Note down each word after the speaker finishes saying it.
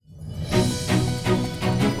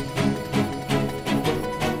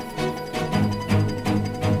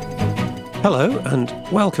Hello and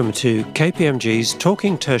welcome to KPMG's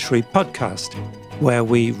Talking Tertiary podcast, where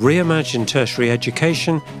we reimagine tertiary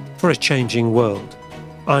education for a changing world.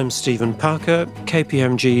 I'm Stephen Parker,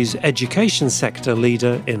 KPMG's education sector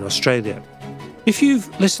leader in Australia. If you've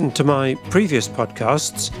listened to my previous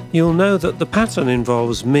podcasts, you'll know that the pattern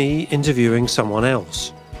involves me interviewing someone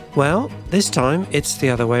else. Well, this time it's the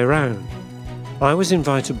other way around. I was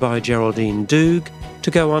invited by Geraldine Doog to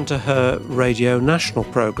go onto her Radio National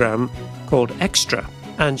programme called Extra,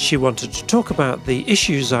 and she wanted to talk about the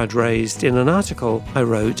issues I'd raised in an article I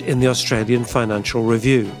wrote in the Australian Financial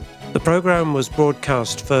Review. The programme was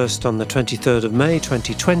broadcast first on the 23rd of May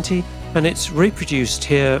 2020, and it's reproduced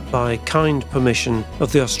here by kind permission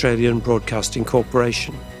of the Australian Broadcasting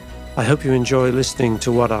Corporation. I hope you enjoy listening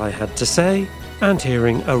to what I had to say and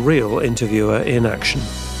hearing a real interviewer in action.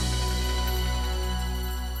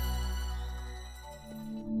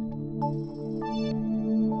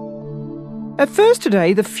 At first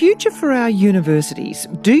today, the future for our universities.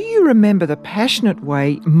 Do you remember the passionate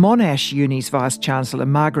way Monash Uni's Vice-Chancellor,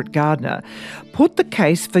 Margaret Gardner, put the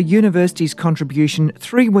case for universities' contribution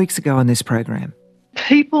 3 weeks ago on this program?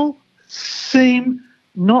 People seem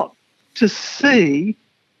not to see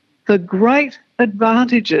the great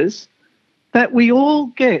advantages that we all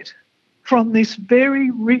get from this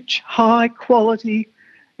very rich, high-quality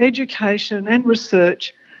education and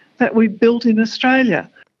research that we've built in Australia.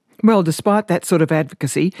 Well, despite that sort of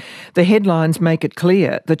advocacy, the headlines make it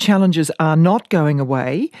clear the challenges are not going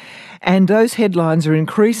away, and those headlines are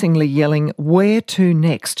increasingly yelling, where to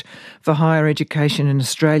next for higher education in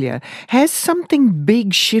Australia? Has something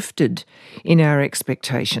big shifted in our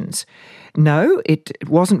expectations? No, it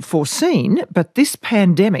wasn't foreseen, but this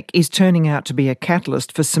pandemic is turning out to be a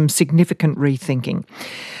catalyst for some significant rethinking.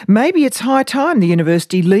 Maybe it's high time the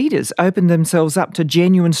university leaders opened themselves up to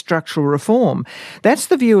genuine structural reform. That's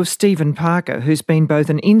the view of Stephen Parker, who's been both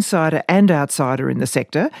an insider and outsider in the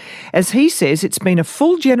sector. As he says, it's been a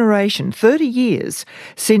full generation, 30 years,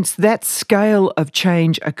 since that scale of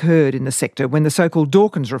change occurred in the sector when the so-called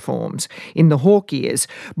Dawkins reforms in the Hawke years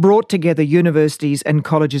brought together universities and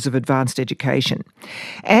colleges of advanced education.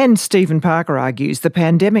 And Stephen Parker argues the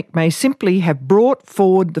pandemic may simply have brought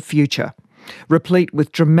forward the future, replete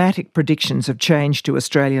with dramatic predictions of change to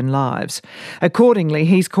Australian lives. Accordingly,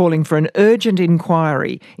 he's calling for an urgent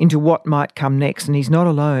inquiry into what might come next, and he's not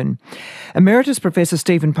alone. Emeritus Professor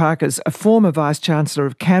Stephen Parker's a former Vice-Chancellor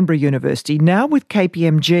of Canberra University, now with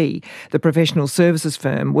KPMG, the professional services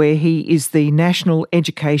firm where he is the national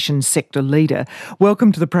education sector leader.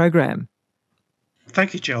 Welcome to the program.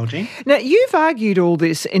 Thank you, Geraldine. Now, you've argued all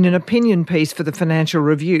this in an opinion piece for the Financial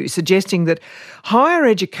Review, suggesting that higher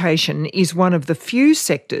education is one of the few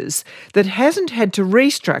sectors that hasn't had to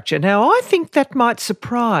restructure. Now, I think that might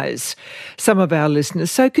surprise some of our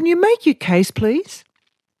listeners. So can you make your case, please?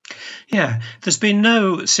 Yeah, there's been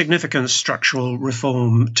no significant structural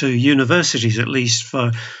reform to universities, at least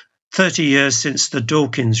for 30 years since the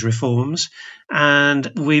Dawkins reforms, and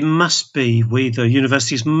we, the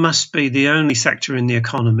universities, must be the only sector in the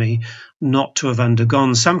economy not to have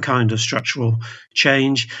undergone some kind of structural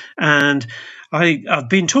change. And I've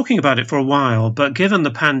been talking about it for a while, but given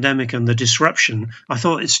the pandemic and the disruption, I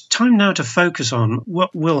thought it's time now to focus on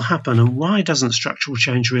what will happen and why doesn't structural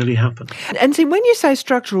change really happen. And see, when you say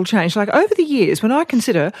structural change, like over the years, when I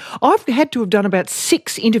consider, I've had to have done about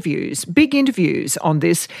 6 interviews, big interviews on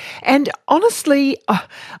this, and honestly,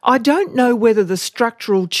 I don't know whether the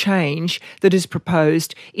structural change that is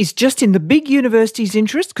proposed is just in the big universities'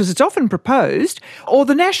 interest, because it's often proposed, or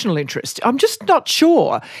the national interest. I'm just not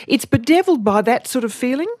sure. It's bedevilled by that sort of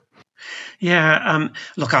feeling? Yeah,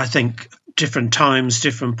 look, I think different times,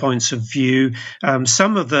 different points of view.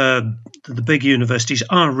 Some of the big universities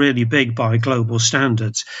are really big by global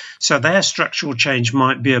standards. So their structural change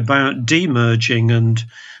might be about demerging and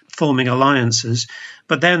forming alliances.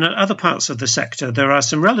 But then at other parts of the sector, there are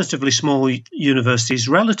some relatively small universities,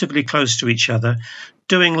 relatively close to each other,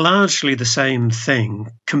 doing largely the same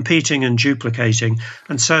thing, competing and duplicating.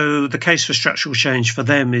 And so the case for structural change for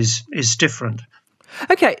them is different.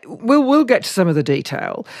 Okay, we'll get to some of the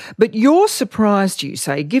detail, but you're surprised, you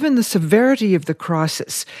say, given the severity of the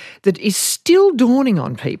crisis that is still dawning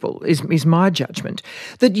on people, is my judgment,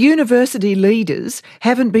 that university leaders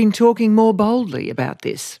haven't been talking more boldly about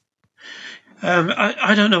this.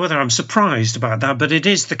 I don't know whether I'm surprised about that, but it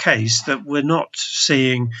is the case that we're not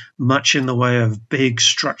seeing much in the way of big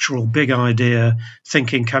structural, big idea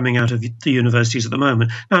thinking coming out of the universities at the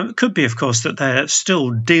moment. Now, it could be, of course, that they're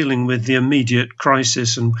still dealing with the immediate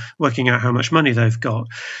crisis and working out how much money they've got.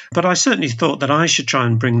 But I certainly thought that I should try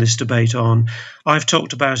and bring this debate on. I've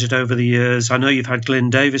talked about it over the years. I know you've had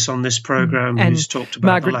Glyn Davis on this programme who's talked about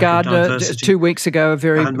Margaret Gardner 2 weeks ago, a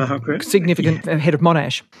very significant head of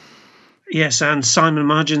Monash. Yes, and Simon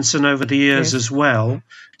Marginson over the years as well.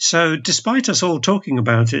 So despite us all talking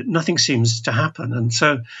about it, nothing seems to happen. And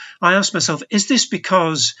so I asked myself, is this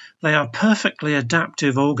because they are perfectly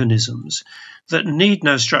adaptive organisms that need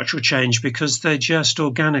no structural change because they just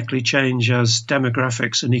organically change as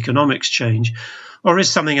demographics and economics change? Or is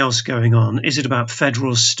something else going on? Is it about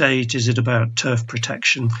federal state? Is it about turf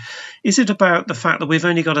protection? Is it about the fact that we've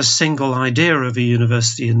only got a single idea of a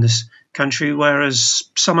university in this country, whereas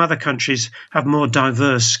some other countries have more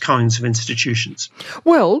diverse kinds of institutions?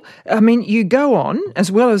 Well, I mean, you go on,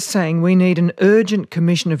 as well as saying we need an urgent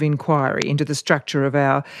commission of inquiry into the structure of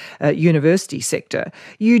our university sector.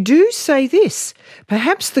 You do say this: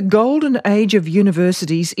 perhaps the golden age of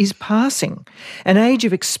universities is passing, an age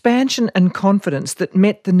of expansion and confidence that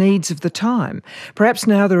met the needs of the time. Perhaps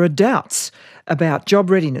now there are doubts about job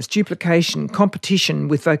readiness, duplication, competition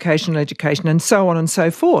with vocational education, and so on and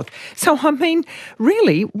so forth. So, I mean,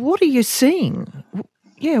 really, what are you seeing?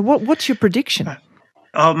 Yeah, what's your prediction?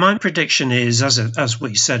 My prediction is, as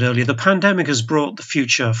we said earlier, the pandemic has brought the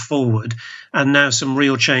future forward, and now some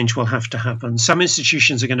real change will have to happen. Some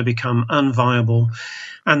institutions are going to become unviable,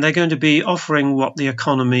 and they're going to be offering what the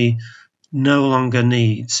economy no longer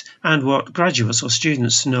needs and what graduates or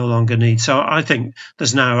students no longer need. So I think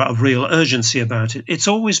there's now a real urgency about it. It's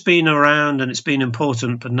always been around and it's been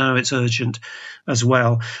important, but now it's urgent as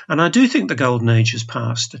well. And I do think the golden age has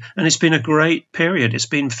passed, and it's been a great period. It's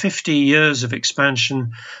been 50 years of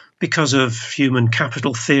expansion because of human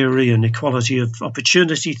capital theory and equality of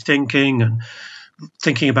opportunity thinking and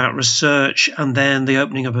thinking about research, and then the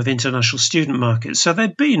opening up of international student markets. So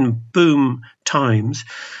they've been boom times.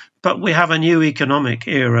 But we have a new economic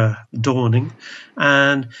era dawning,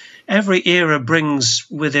 and every era brings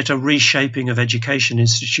with it a reshaping of education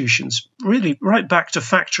institutions, really right back to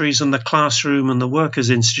factories and the classroom and the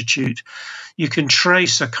Workers' Institute. You can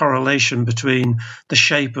trace a correlation between the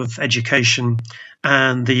shape of education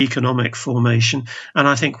and the economic formation, and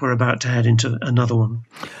I think we're about to head into another one.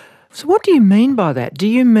 So what do you mean by that? Do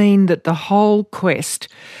you mean that the whole quest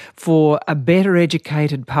for a better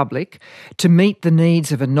educated public, to meet the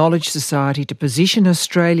needs of a knowledge society, to position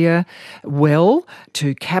Australia well,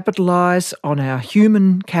 to capitalise on our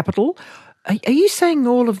human capital, are you saying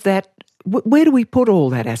all of that? Where do we put all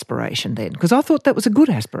that aspiration then? Because I thought that was a good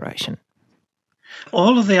aspiration.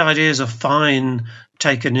 All of the ideas are fine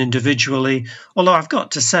taken individually, although I've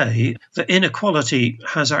got to say that inequality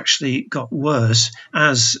has actually got worse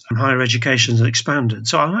as higher education has expanded.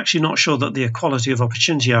 So I'm actually not sure that the equality of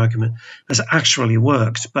opportunity argument has actually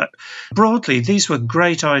worked. But broadly, these were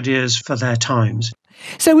great ideas for their times.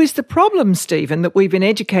 So is the problem, Stephen, that we've been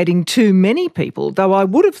educating too many people, though I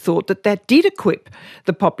would have thought that that did equip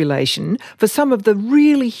the population for some of the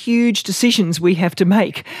really huge decisions we have to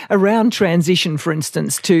make around transition, for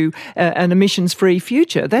instance, to an emissions-free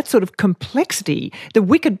future, that sort of complexity, the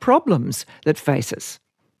wicked problems that face us?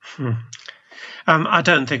 I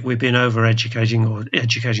don't think we've been over-educating or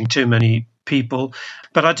educating too many people,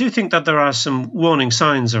 but I do think that there are some warning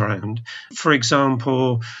signs around. For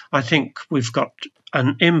example, I think we've got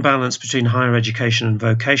an imbalance between higher education and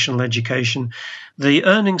vocational education. The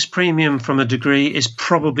earnings premium from a degree is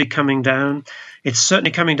probably coming down. It's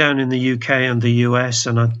certainly coming down in the UK and the US,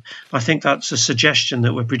 and I think that's a suggestion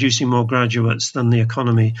that we're producing more graduates than the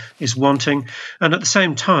economy is wanting. And at the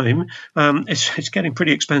same time, it's getting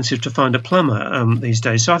pretty expensive to find a plumber these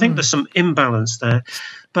days. So I think there's some imbalance there.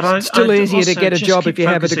 But it's still easier to get a job if you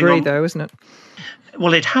have a degree, though, isn't it?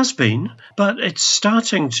 Well, it has been, but it's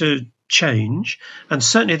starting to change, and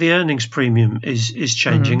certainly the earnings premium is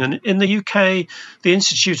changing. Mm-hmm. And in the UK, the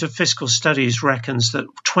Institute of Fiscal Studies reckons that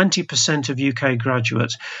 20% of UK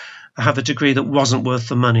graduates have a degree that wasn't worth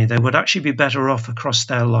the money. They would actually be better off across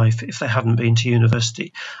their life if they hadn't been to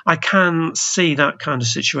university. I can see that kind of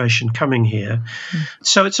situation coming here.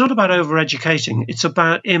 So it's not about over-educating. It's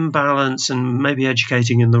about imbalance and maybe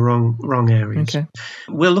educating in the wrong areas. Okay.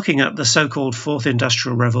 We're looking at the so-called fourth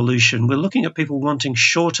industrial revolution. We're looking at people wanting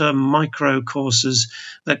shorter micro courses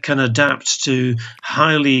that can adapt to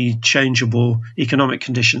highly changeable economic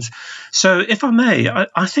conditions. So if I may,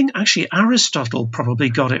 I think actually Aristotle probably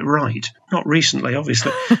got it right. Not recently,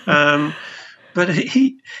 obviously. But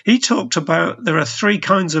he talked about there are three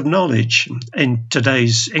kinds of knowledge. In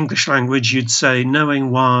today's English language, you'd say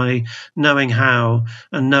knowing why, knowing how,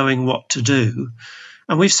 and knowing what to do.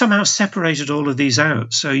 And we've somehow separated all of these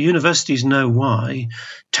out. So universities know why,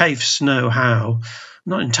 TAFEs know how. I'm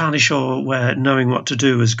not entirely sure where knowing what to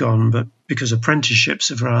do has gone, but because apprenticeships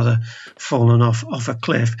have rather fallen off a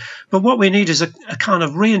cliff. But what we need is a kind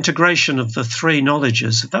of reintegration of the three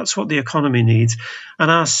knowledges. That's what the economy needs. And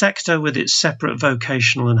our sector, with its separate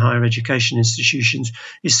vocational and higher education institutions,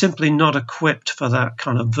 is simply not equipped for that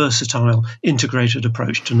kind of versatile, integrated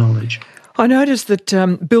approach to knowledge. I noticed that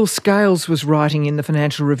Bill Scales was writing in the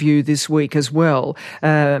Financial Review this week as well,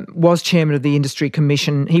 was chairman of the Industry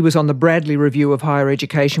Commission. He was on the Bradley Review of Higher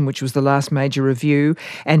Education, which was the last major review,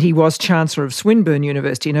 and he was Chancellor of Swinburne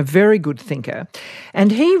University and a very good thinker.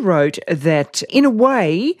 And he wrote that, in a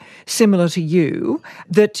way, similar to you,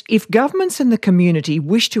 that if governments and the community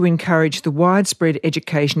wish to encourage the widespread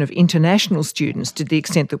education of international students to the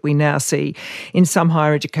extent that we now see in some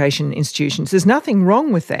higher education institutions, there's nothing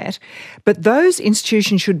wrong with that. But those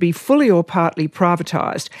institutions should be fully or partly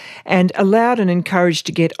privatised and allowed and encouraged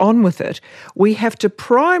to get on with it. We have to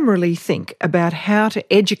primarily think about how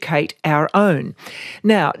to educate our own.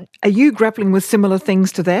 Now, are you grappling with similar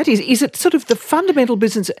things to that? Is it sort of the fundamental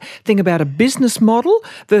business thing about a business model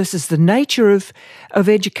versus the nature of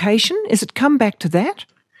education? Is it come back to that?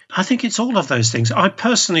 I think it's all of those things. I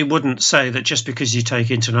personally wouldn't say that just because you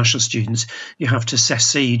take international students, you have to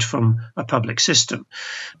secede from a public system.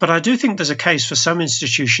 But I do think there's a case for some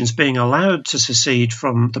institutions being allowed to secede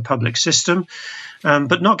from the public system,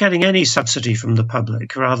 but not getting any subsidy from the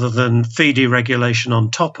public, rather than fee deregulation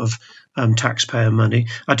on top of taxpayer money.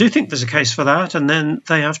 I do think there's a case for that, and then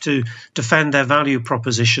they have to defend their value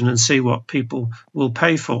proposition and see what people will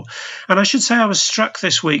pay for. And I should say I was struck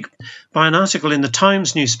this week by an article in the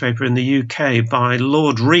Times newspaper in the UK by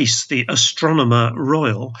Lord Rees, the astronomer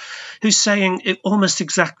royal, who's saying almost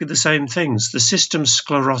exactly the same things. The system's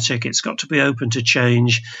sclerotic, it's got to be open to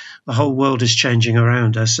change, the whole world is changing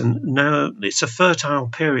around us, and now it's a fertile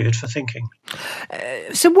period for thinking.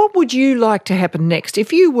 So what would you like to happen next?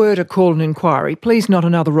 If you were to call an inquiry, please not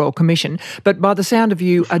another Royal Commission, but by the sound of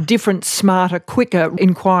you, a different, smarter, quicker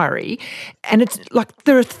inquiry, and it's like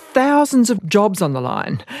there are thousands of jobs on the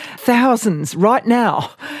line, thousands right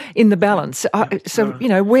now in the balance. So,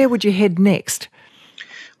 where would you head next?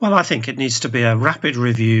 Well, I think it needs to be a rapid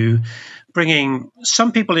review, bringing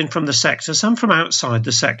some people in from the sector, some from outside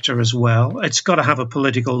the sector as well. It's got to have a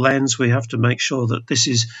political lens. We have to make sure that this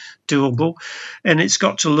is doable. And it's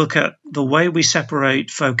got to look at the way we separate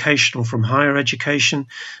vocational from higher education.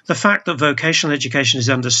 The fact that vocational education is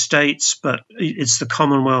under states, but it's the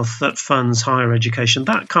Commonwealth that funds higher education,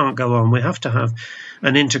 that can't go on. We have to have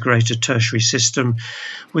an integrated tertiary system.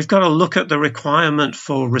 We've got to look at the requirement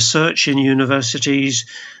for research in universities,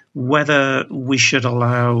 whether we should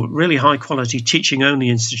allow really high-quality teaching-only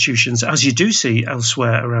institutions, as you do see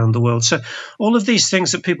elsewhere around the world. So all of these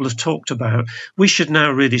things that people have talked about, we should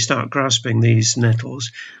now really start grasping these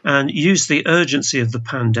nettles and use the urgency of the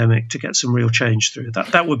pandemic to get some real change through.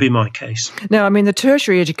 That would be my case. Now, I mean, the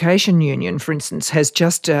Tertiary Education Union, for instance, has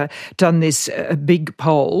just done this big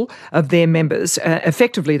poll of their members.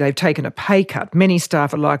 Effectively, they've taken a pay cut. Many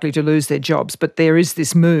staff are likely to lose their jobs, but there is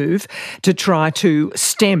this move to try to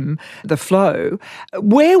stem the flow.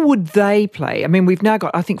 Where would they play? I mean, we've now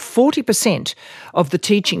got, I think, 40% of the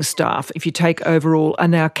teaching staff, if you take overall, are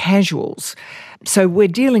now casuals. So we're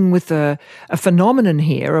dealing with a phenomenon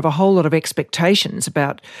here of a whole lot of expectations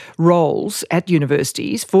about roles at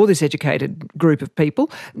universities for this educated group of people.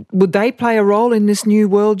 Would they play a role in this new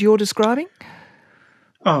world you're describing?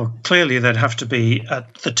 Oh, clearly they'd have to be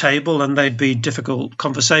at the table, and they'd be difficult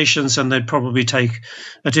conversations, and they'd probably take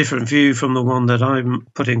a different view from the one that I'm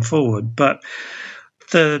putting forward. But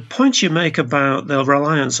the point you make about the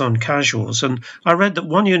reliance on casuals, and I read that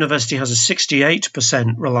one university has a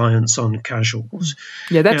 68% reliance on casuals.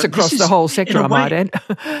 Yeah, that's across the whole sector, I might add.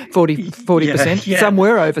 40%. Yeah. Some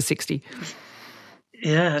were over 60%.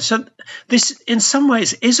 Yeah, so this in some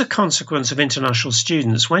ways is a consequence of international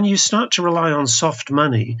students. When you start to rely on soft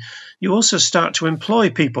money, you also start to employ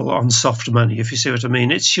people on soft money, if you see what I mean.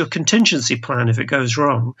 It's your contingency plan if it goes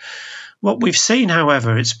wrong. What we've seen,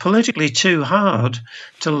 however, it's politically too hard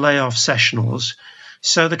to lay off sessionals.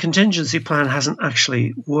 So the contingency plan hasn't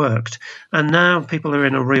actually worked. And now people are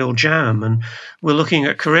in a real jam, and we're looking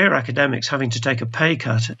at career academics having to take a pay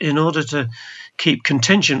cut in order to keep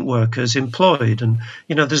contingent workers employed. And,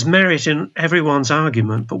 there's merit in everyone's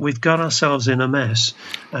argument, but we've got ourselves in a mess,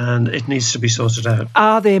 and it needs to be sorted out.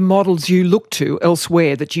 Are there models you look to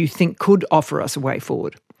elsewhere that you think could offer us a way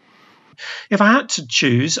forward? If I had to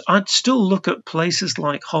choose, I'd still look at places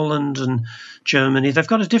like Holland and Germany. They've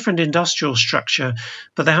got a different industrial structure,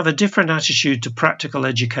 but they have a different attitude to practical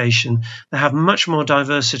education. They have much more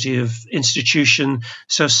diversity of institution,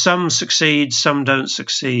 so some succeed, some don't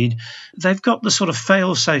succeed. They've got the sort of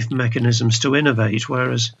fail-safe mechanisms to innovate,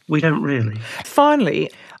 whereas we don't really.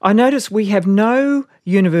 Finally, I notice we have no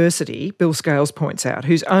university, Bill Scales points out,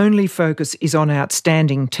 whose only focus is on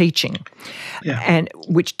outstanding teaching, and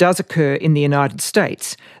which does occur in the United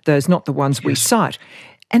States, those not the ones we cite.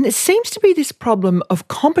 And there seems to be this problem of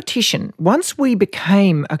competition. Once we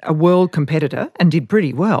became a world competitor and did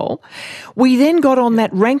pretty well, we then got on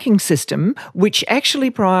that ranking system which actually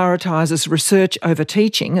prioritises research over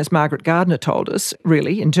teaching, as Margaret Gardner told us,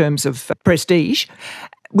 really, in terms of prestige,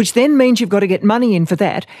 which then means you've got to get money in for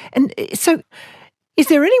that. And so is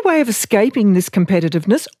there any way of escaping this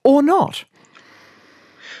competitiveness or not?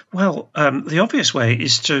 Well, the obvious way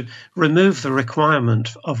is to remove the requirement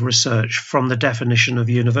of research from the definition of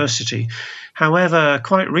university. However,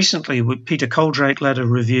 quite recently, Peter Coldrake led a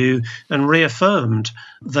review and reaffirmed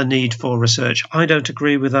the need for research. I don't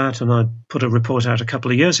agree with that, and I put a report out a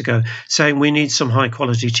couple of years ago saying we need some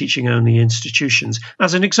high-quality teaching-only institutions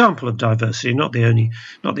as an example of diversity, not the only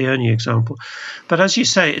example. But as you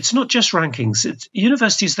say, it's not just rankings.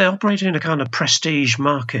 Universities, they operate in a kind of prestige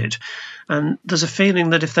market, and there's a feeling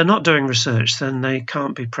that if they're not doing research, then they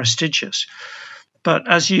can't be prestigious. But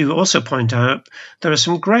as you also point out, there are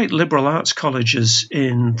some great liberal arts colleges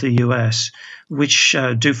in the US which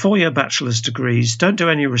do 4-year bachelor's degrees, don't do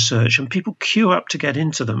any research, and people queue up to get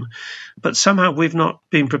into them. But somehow we've not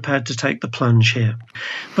been prepared to take the plunge here.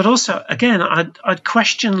 But also, again, I'd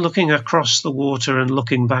question looking across the water and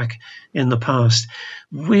looking back in the past.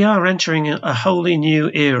 We are entering a wholly new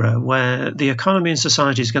era where the economy and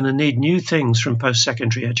society is going to need new things from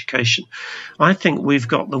post-secondary education. I think we've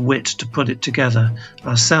got the wit to put it together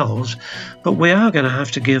ourselves, but we are going to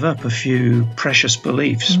have to give up a few precious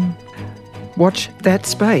beliefs. Watch that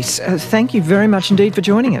space. Thank you very much indeed for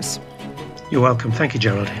joining us. You're welcome. Thank you,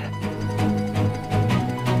 Geraldine.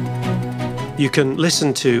 You can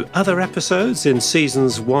listen to other episodes in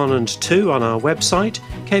seasons 1 and 2 on our website,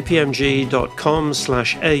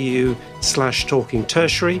 kpmg.com/au/talking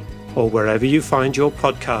tertiary, or wherever you find your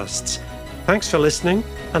podcasts. Thanks for listening,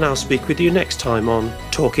 and I'll speak with you next time on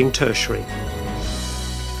Talking Tertiary.